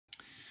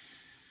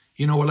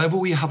You know, whenever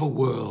we have a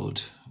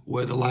world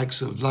where the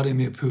likes of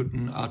Vladimir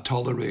Putin are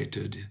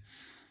tolerated,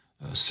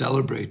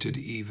 celebrated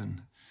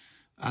even,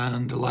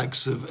 and the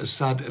likes of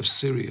Assad of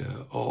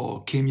Syria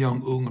or Kim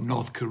Jong-un of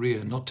North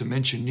Korea, not to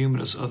mention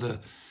numerous other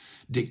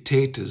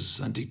dictators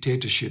and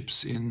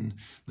dictatorships in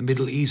the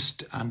Middle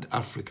East and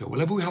Africa,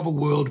 whenever we have a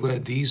world where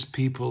these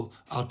people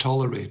are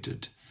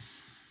tolerated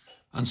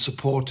and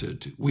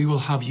supported, we will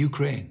have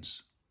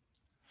Ukraines.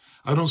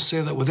 I don't say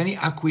that with any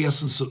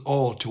acquiescence at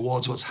all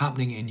towards what's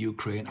happening in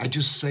Ukraine. I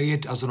just say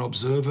it as an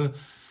observer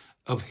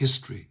of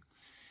history.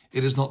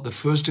 It is not the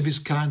first of its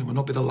kind and will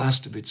not be the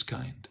last of its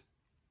kind.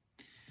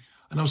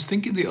 And I was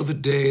thinking the other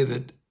day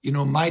that, you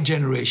know, my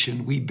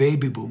generation, we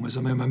baby boomers,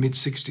 I'm in my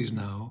mid-60s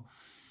now,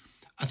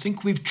 I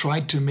think we've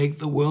tried to make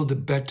the world a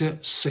better,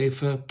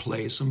 safer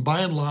place. And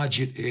by and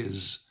large it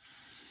is.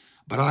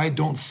 But I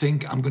don't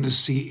think I'm going to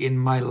see in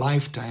my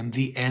lifetime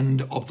the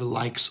end of the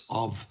likes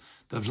of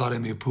the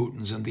Vladimir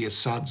Putins and the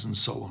Assads and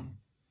so on.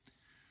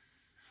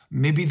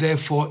 Maybe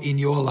therefore in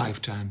your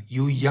lifetime,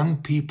 you young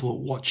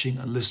people watching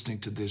and listening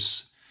to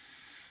this,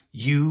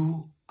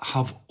 you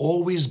have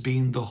always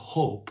been the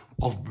hope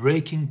of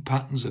breaking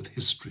patterns of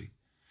history.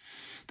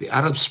 The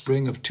Arab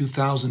Spring of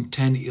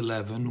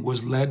 2010-11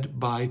 was led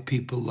by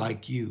people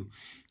like you,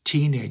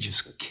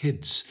 teenagers,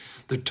 kids,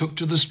 that took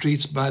to the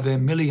streets by their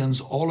millions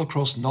all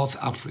across North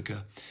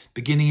Africa,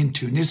 beginning in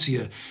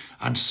Tunisia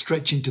and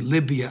stretching to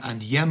Libya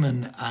and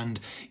Yemen and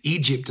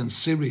Egypt and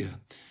Syria,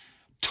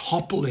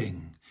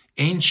 toppling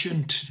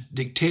ancient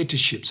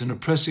dictatorships and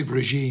oppressive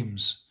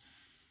regimes.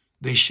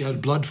 They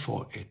shed blood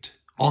for it.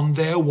 On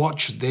their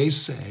watch, they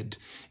said,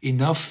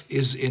 enough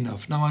is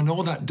enough. Now, I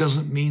know that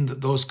doesn't mean that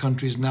those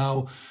countries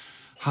now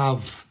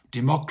have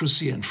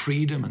democracy and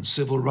freedom and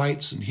civil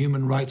rights and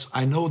human rights.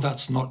 I know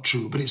that's not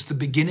true, but it's the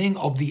beginning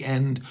of the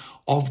end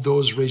of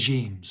those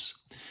regimes.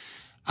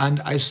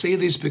 And I say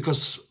this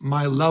because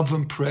my love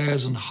and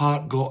prayers and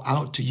heart go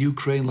out to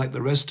Ukraine like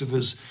the rest of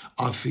us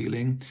are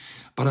feeling.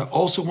 But I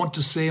also want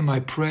to say my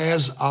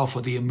prayers are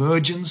for the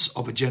emergence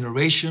of a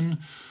generation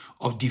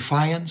of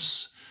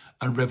defiance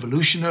and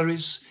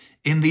revolutionaries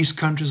in these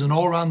countries and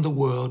all around the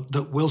world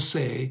that will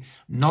say,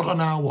 not on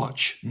our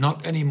watch,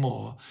 not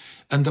anymore.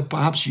 And that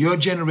perhaps your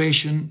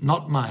generation,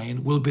 not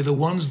mine, will be the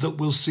ones that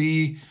will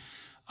see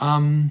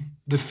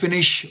the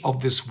finish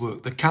of this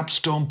work, the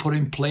capstone put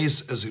in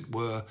place, as it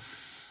were,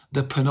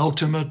 the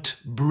penultimate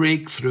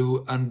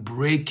breakthrough and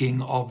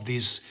breaking of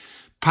these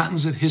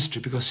patterns of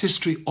history, because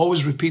history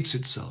always repeats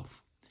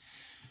itself.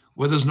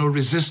 Where there's no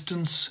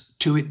resistance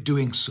to it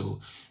doing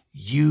so,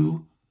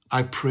 you,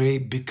 I pray,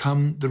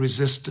 become the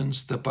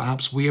resistance that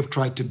perhaps we have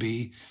tried to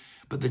be,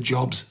 but the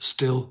job's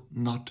still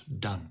not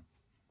done.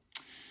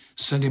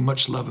 Sending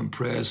much love and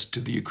prayers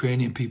to the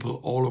Ukrainian people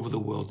all over the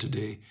world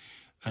today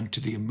and to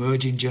the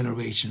emerging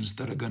generations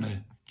that are going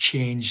to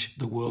change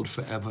the world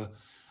forever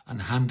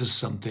and hand us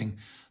something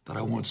that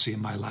I won't see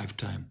in my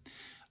lifetime.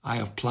 I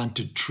have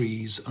planted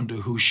trees under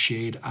whose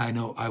shade I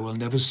know I will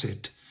never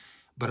sit,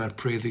 but I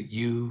pray that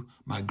you,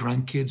 my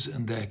grandkids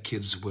and their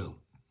kids will.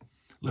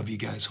 Love you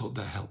guys. Hope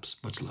that helps.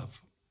 Much love.